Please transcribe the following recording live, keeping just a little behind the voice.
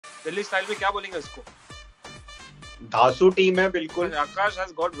Delhi style में क्या बोलेंगे उसको? धासु टीम है बिल्कुल. आकाश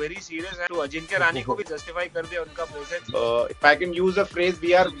has got very serious है, तो अजिंक्य रानी को भी जस्टिफाई कर दिया उनका presence. If I can use a phrase,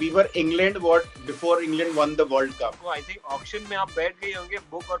 we were England what before England won the World Cup. तो आई थिंक ऑक्शन में आप बैठ गए होंगे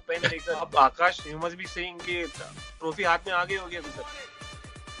बुक और पेन लेकर. अब आकाश यू मस्ट बी सेइंग कि ट्रॉफी हाथ में आ गई होगी अभी तक.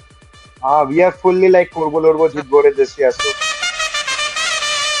 We are fully like Kurbolorbo Jitbore this year.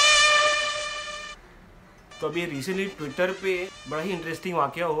 तो अभी रिसेंटली ट्विटर पे बड़ा ही इंटरेस्टिंग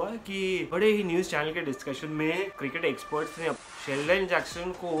वाकया हुआ कि बड़े ही न्यूज़ चैनल के डिस्कशन में क्रिकेट एक्सपर्ट्स ने शेल्डन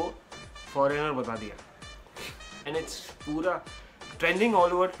जैक्सन को फॉरेनर बता दिया. एंड इट्स पूरा ट्रेंडिंग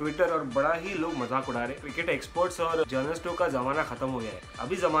ऑल ओवर ट्विटर और बड़ा ही लोग मजाक उड़ा रहे. क्रिकेट एक्सपर्ट्स और जर्नलिस्टों का ज़माना ख़त्म हो गया है.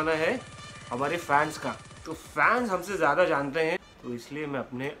 अभी ज़माना है हमारे फैंस का. तो फैंस हमसे ज़्यादा जानते हैं, तो इसलिए मैं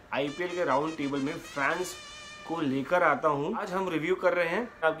अपने आईपीएल के राउंड टेबल में फैंस को लेकर आता हूं. आज हम रिव्यू कर रहे हैं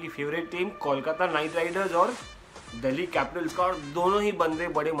आपकी favourite team Kolkata night Riders और दिल्ली कैपिटल्स का. और दोनों ही बंदे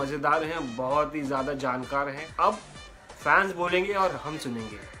बड़े मजेदार हैं, बहुत ही ज्यादा जानकार हैं. अब फैंस बोलेंगे और हम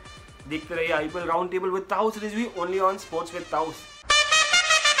सुनेंगे. देखते रहिए IPL round table with taus Rizvi only on sports with taus.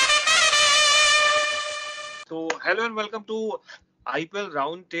 तो hello and welcome to IPL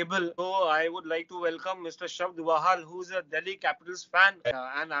Roundtable. So I would like to welcome Mr. Shabd Wahal, who's a Delhi Capitals fan,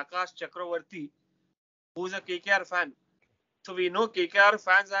 and Akash Chakraborty, who's a KKR fan. So we know KKR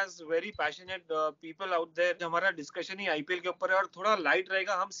fans as very passionate people out there. हमारा discussion ही IPL के ऊपर है और थोड़ा light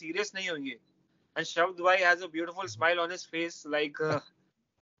रहेगा, हम serious नहीं होंगे. And Shabd bhai has a beautiful smile on his face. Like first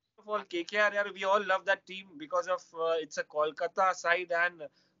of all, KKR, yaar, we all love that team because of it's a Kolkata side and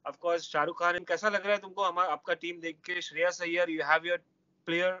of course Shahrukh Khan. कैसा लग रहा है तुमको हमारा आपका team देख के? Shreyas Iyer, you have your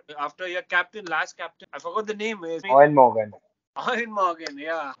player after your captain, last captain, I forgot the name. Owen Morgan. Owen Morgan,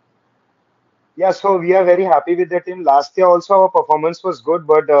 yeah. Yeah, so we are very happy with the team. Last year also our performance was good,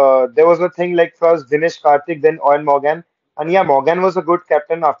 but there was a thing like first Dinesh Karthik, then Owen Morgan. And yeah, Morgan was a good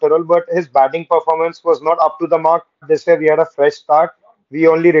captain after all, but his batting performance was not up to the mark. This year we had a fresh start. We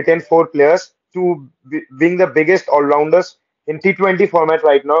only retained 4 players to being the biggest all-rounders in T20 format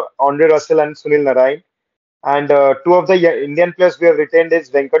right now, Andre Russell and Sunil Narayan. And two of the Indian players we have retained is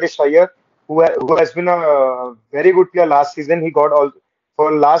Venkatesh Iyer, who has been a very good player last season. He got all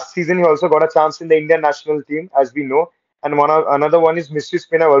for last season. He also got a chance in the Indian national team, as we know. And another one is mystery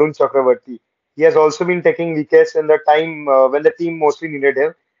spinner Varun Chakraborty. He has also been taking wickets in the time when the team mostly needed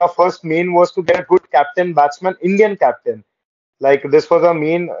him. Our first main was to get a good captain, batsman, Indian captain. Like this was our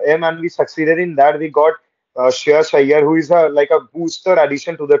main aim, and we succeeded in that. We got Shreyas Iyer, who is like a booster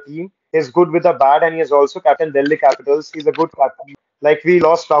addition to the team. He's good with the bat, and he is also captain Delhi Capitals. He's a good captain. Like we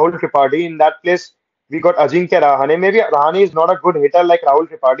lost Rahul Tripathi in that place. We got Ajinkya Rahane. Maybe Rahane is not a good hitter like Rahul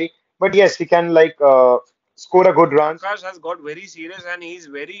Tripathi, but yes, he can like score a good run. Akash has got very serious and he's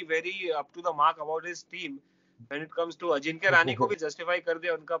very very up to the mark about his team. When it comes to Ajinkya रानी को भी justify कर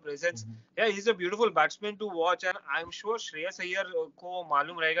दिया उनका presence. Yeah, he's a beautiful batsman to watch and I'm sure Shreyas Iyer को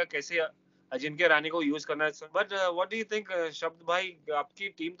मालूम रहेगा कैसे अजिंक्य रानी को यूज करना है. But what do you think, शब्द भाई, आपकी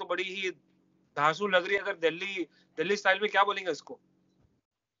टीम तो बड़ी ही धांसू लग रही है. अगर दिल्ली स्टाइल में क्या बोलेंगे इसको?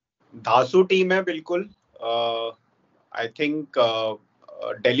 धासु टीम है बिल्कुल. आई थिंक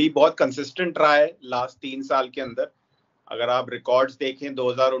दिल्ली बहुत कंसिस्टेंट रहा है लास्ट 3 साल के अंदर. अगर आप रिकॉर्ड्स देखें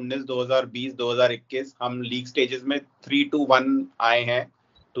 2019, 2020, 2021 हम लीग स्टेजेस में 3-1 आए हैं.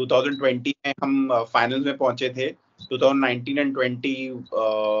 2020 में हम फाइनल्स में पहुंचे थे. 2019 एंड 20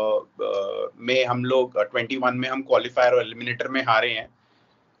 में हम लोग 21 में हम क्वालिफायर और एलिमिनेटर में हारे हैं.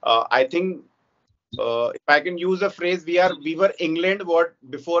 I think if I can use a phrase, we were England what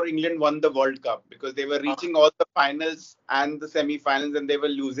before England won the World Cup, because they were reaching all the finals and the semi-finals and they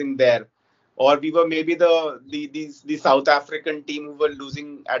were losing there. Or we were maybe the South African team who were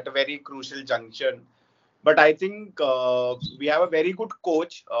losing at a very crucial junction. But I think we have a very good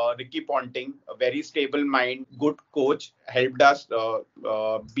coach, Ricky Ponting, a very stable mind, good coach, helped us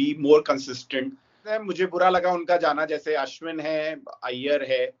be more consistent. मुझे बुरा लगा उनका जाना. जैसे अश्विन है,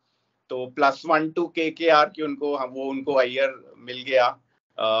 अय्यर है, तो +1 to KKR कि उनको अय्यर मिल गया.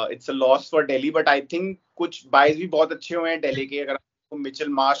 It's a loss for Delhi, but I think कुछ बाइज भी बहुत अच्छे हुए हैं दिल्ली के. अगर आपको मिचेल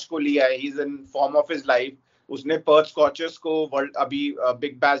मार्श को लिया है, he is in form of his life. उसने पर्थ स्कॉचर्स को वर्ल्ड अभी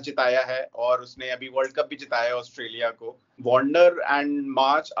बिग बैश जिताया है और उसने अभी वर्ल्ड कप भी जिताया है ऑस्ट्रेलिया को. Warner and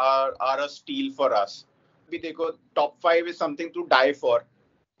March are a steel for us. अभी देखो top 5 is something to die for.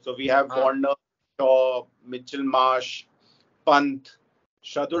 So we have Warner, Shaw, Mitchell Marsh, Pant,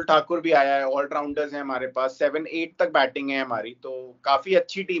 Shardul Thakur भी आया है. ऑलराउंडर्स हैं हमारे पास. 7-8 तक बैटिंग है हमारी, तो काफी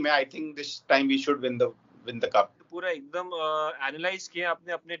अच्छी टीम है. I think this time we should win the cup. पूरा एकदम एनालाइज किया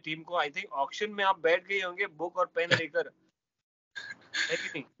आपने अपने टीम को. आई थिंक ऑक्शन में आप बैठ गए होंगे बुक और पेन लेकर, है कि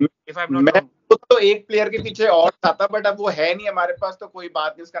नहीं? If I am not wrong. तो एक प्लेयर के पीछे और था, बट अब वो है नहीं हमारे पास, तो कोई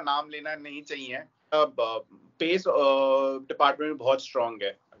बात नहीं, उसका नाम लेना नहीं चाहिए। अब पेस डिपार्टमेंट में बहुत स्ट्रांग है।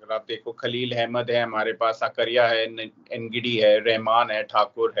 अगर आप देखो, खलील अहमद है हमारे पास, साकरिया है, एनगिडी है, रहमान है,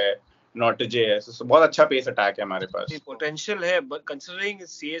 ठाकुर है, नॉटजे है, so बहुत अच्छा पेस अटैक है हमारे पास। पोटेंशियल है, but considering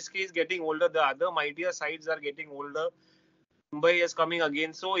CSK is getting older, the other mightier sides are getting older, Mumbai is coming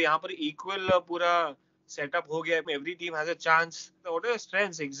again, so यहाँ पर equal पूरा setup हो गया, every team has a chance. What are the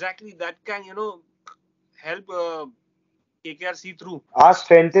strengths exactly that can help KKR see through? Our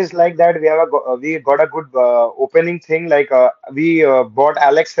strength is like that. We got a good opening thing. Like we bought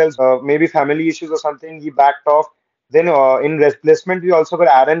Alex Hells, maybe family issues or something. He backed off. Then in replacement, we also got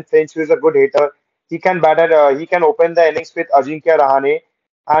Aaron Finch, who is a good hitter. He can bat at. He can open the innings with Ajinkya Rahane.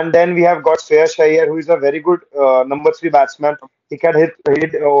 And then we have got Shreyas Iyer, who is a very good number three batsman. He can hit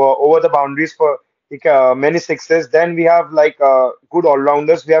over the boundaries for many sixes. Then we have like good all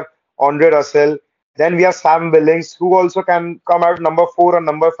rounders. We have Andre Russell. Then we have Sam Billings, who also can come out number four or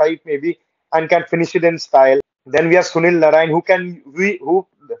number five maybe, and can finish it in style. Then we have Sunil Narine, who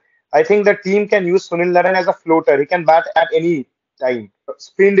I think the team can use Sunil Narine as a floater. He can bat at any time.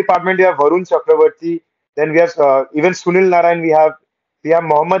 Spin department, we have Varun Chakraborty. Then we have even Sunil Narine. We have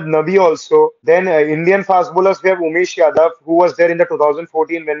Mohammad Nabi also. Then Indian fast bowlers, we have Umesh Yadav, who was there in the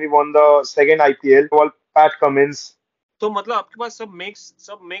 2014 when we won the second IPL. Pat Cummins. तो मतलब आपके पास सब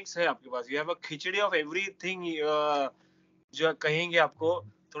mix है आपके पास, you have a khichdi of everything, जो कहेंगे आपको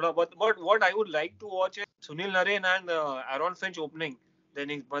थोड़ा बहुत, but what I would like to watch है Sunil Naren and Aaron Finch opening,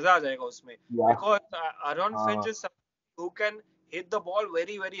 then मजा आ जाएगा उसमें, because Aaron Finch is who can hit the ball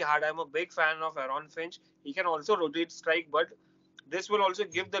very very hard. I'm a big fan of Aaron Finch. He can also rotate strike, but this will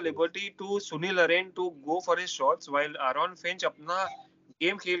also give the liberty to Sunil Narine to go for his shots, while Aaron Finch अपना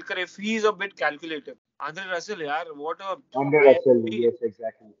game खेल कर, if he is a bit calculative. Andre Russell यार, Andre Russell, yes,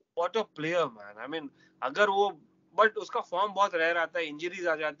 exactly. what a player man. I mean, अगर वो, but उसका form बहुत rare आता है, इंजरीज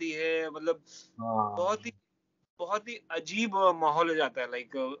आ जाती है, मतलब बहुत ही अजीब माहौल हो जाता है.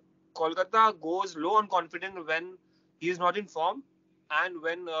 Like Kolkata goes low on confidence when he is not in form and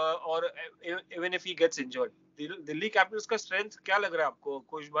when और even if he gets injured. Delhi Capitals का स्ट्रेंथ क्या लग रहा है आपको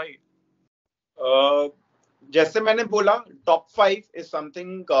कुश भाई? जैसे मैंने बोला, top 5 is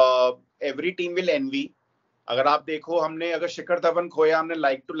something every team will N V. अगर आप देखो, हमने अगर शिखर धवन खोया, हमने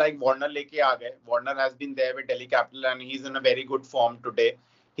लाइक टू लाइक वार्नर लेके आ गए. Warner has been there with Delhi capital and he is in a very good form today.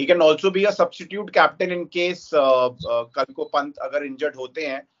 He can also be a substitute captain in case कल को पंत अगर इंजर्ड होते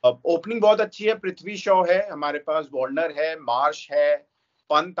हैं. ओपनिंग बहुत अच्छी है, पृथ्वी शॉ है हमारे पास, वार्नर है, मार्श है,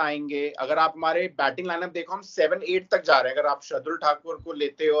 पंत आएंगे. अगर आप हमारे बैटिंग लाइनअप देखो, हम 7-8 तक जा रहे हैं. अगर आप शार्दुल ठाकुर को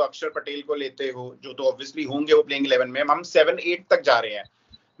लेते हो, अक्षर पटेल को लेते हो, जो तो ऑब्वियसली होंगे वो प्लेइंग 11 में, हम 7-8 तक जा रहे हैं.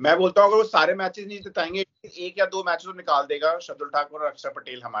 मैं बोलता हूँ अगर वो सारे मैचेस नहीं जिताएंगे, एक या दो मैचेस तो निकाल देगा शार्दुल ठाकुर और अक्षर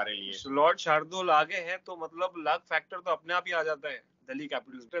पटेल हमारे लिए. लॉर्ड शार्दुल आगे हैं तो मतलब लक फैक्टर तो अपने आप ही आ जाता है Delhi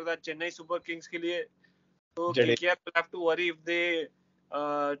Capitals. Chennai super Kings के लिए तो KKR will have to worry if they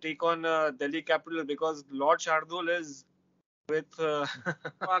take on Delhi Capital, because Lord Shardul is with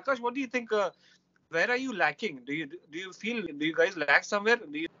Akash, what do you think? Where are you lacking? Do you guys lack somewhere?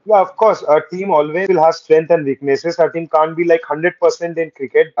 Yeah, of course. A team always will have strength and weaknesses. A team can't be like 100% in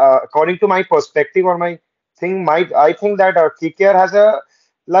cricket. According to my perspective or my thing, I think that KKR has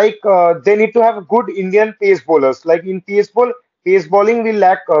they need to have good Indian pace bowlers. Like in pace bowling will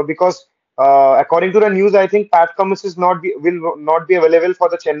lack because according to the news, I think Pat Cummins will not be available for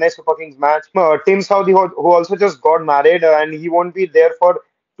the Chennai Super Kings match. Tim Southee, who also just got married, and he won't be there for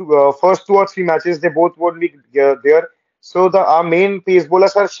first 2 or 3 matches. They both won't be there. So our main pace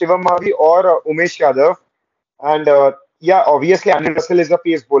bowlers are Shivam Mavi or Umesh Yadav, and yeah, obviously Anil Russell is a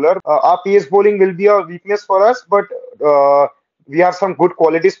pace bowler. Our pace bowling will be a weakness for us, but we have some good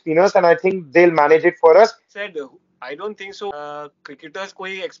quality spinners, and I think they'll manage it for us. Said, I don't think so. Cricketers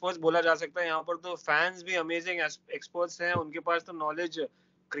कोई experts बोला जा सकता है यहाँ पर, तो fans भी amazing experts हैं, उनके पास तो knowledge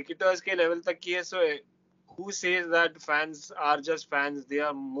cricketers के level तक की है. So who says that fans are just fans? They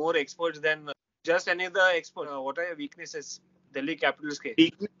are more experts than just any other expert. What are your weaknesses Delhi Capitals के?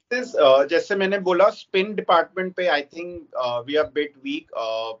 Weaknesses जैसे मैंने बोला, स्पिन डिपार्टमेंट पे I think we are bit week.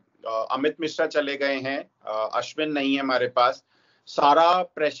 Amit Mishra चले गए हैं, अश्विन नहीं है हमारे पास. सारा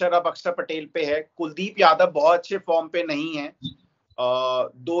प्रेशर अब अक्षर पटेल पे है. कुलदीप यादव बहुत अच्छे फॉर्म पे नहीं है,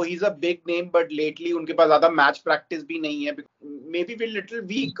 दो he is a big name, but lately उनके पास ज्यादा मैच प्रैक्टिस भी नहीं है. May be we little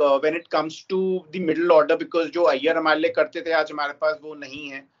week when it comes to the middle order, because जो अय्यर हमारे लिए करते थे आज हमारे पास वो नहीं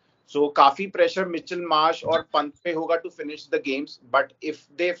है. So काफी प्रेशर मिचेल मार्श और पंत पे होगा to finish the games, but if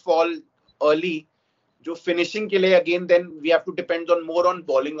they fall early, जो finishing के लिए again then we have to depend on more on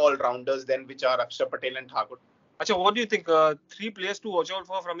bowling all rounders than which are Akshar Patel and Thakur. अच्छा, what do you think 3 players to watch out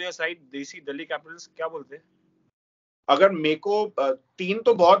for from your side, देसी Delhi Capitals, क्या बोलते हैं? अगर मेरे को 3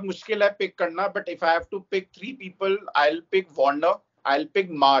 तो बहुत मुश्किल है पिक करना, but if I have to pick 3 people, I will pick Warner, I will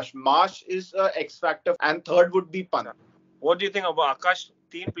pick Marsh. Marsh is a x factor, and third would be Pant. What do you think अब आकाश,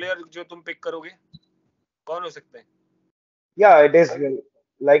 3 प्लेयर जो तुम पिक करोगे कौन हो सकते हैं? Yeah, it is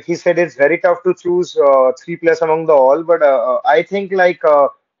like he said, it's very tough to choose three players among the all. But I think like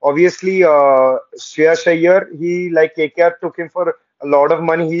obviously Shreyas Iyer, he like KKR took him for a lot of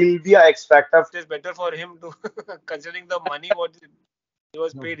money. He'll be a X factor. It is better for him to considering the money what he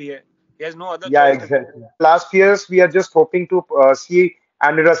was paid here. He has no other Yeah, choice. exactly. Last years we are just hoping to see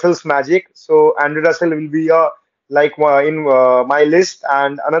Andrew Russell's magic. So Andrew Russell will be like in my list,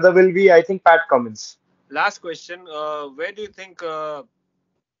 and another will be I think Pat Cummins. Last question, where do you think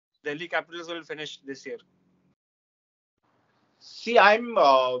Delhi Capitals will finish this year? See, I'm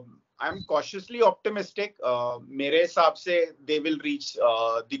cautiously optimistic. मेरे हिसाब से they will reach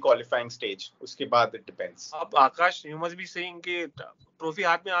the qualifying stage. उसके बाद it depends. अब आकाश, you must be saying कि trophy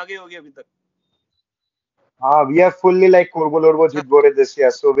हाथ में आ गई होगी अभी तक. We are fully like Korbo Lorbo Jitbore this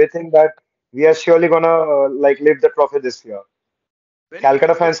year, so we think that we are surely gonna like lift the trophy this year.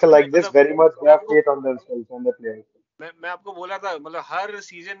 Calcutta fans are like this very much. They have faith on themselves and the players. मैं आपको बोला था, मतलब हर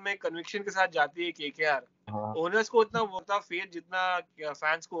season में conviction के साथ जाती है केकेआर. ओनर्स को उतना होता फेथ जितना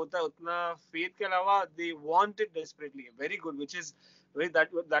फैंस को होता है, उतना फेथ के अलावा they want it desperately. Very good, which is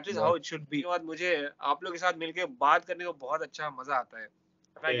that is how it should be. मुझे आप लोगों के साथ मिलके बात करने को बहुत अच्छा मजा आता है.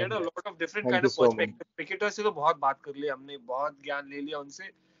 I get a lot of different kind of perspective. Cricketers से तो बहुत बात कर ली हमने, बहुत ज्ञान ले लिया उनसे,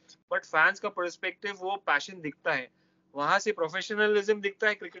 बट फैंस का पर्सपेक्टिव, वो पैशन दिखता है वहां से, प्रोफेशनलिज्म दिखता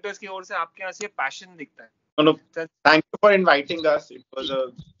है क्रिकेटर्स की ओर से, आपके यहाँ से पैशन दिखता है. No, thank you for inviting us. It was a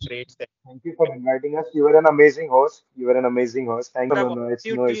great set. Thank you for inviting us. You were an amazing host. You were an amazing host. Thank you. No, it's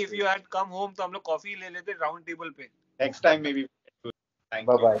no issue. If you had come home तो हम लोग coffee ले लेते round table पे. Next time maybe. Thank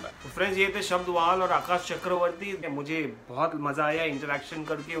you. Bye. तो friends, ये थे शब्द वाहल और आकाश चक्रवर्ती. मुझे बहुत मजा आया इंटरेक्शन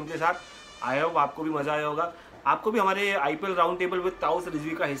करके उनके साथ. आई होप आपको भी मजा आया होगा. आपको भी हमारे IPL round table with taus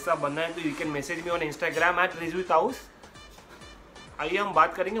Rizvi का हिस्सा बनना है तो you can message me on Instagram @rizvi_taus. आइए हम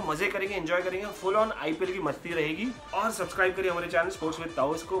बात करेंगे, मजे करेंगे, एंजॉय करेंगे. फुल ऑन आईपीएल की मस्ती रहेगी. और सब्सक्राइब करिए हमारे चैनल स्पोर्ट्स विद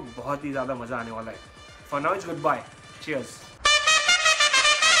ताउस को, बहुत ही ज्यादा मजा आने वाला है. For now it's good bye. Cheers.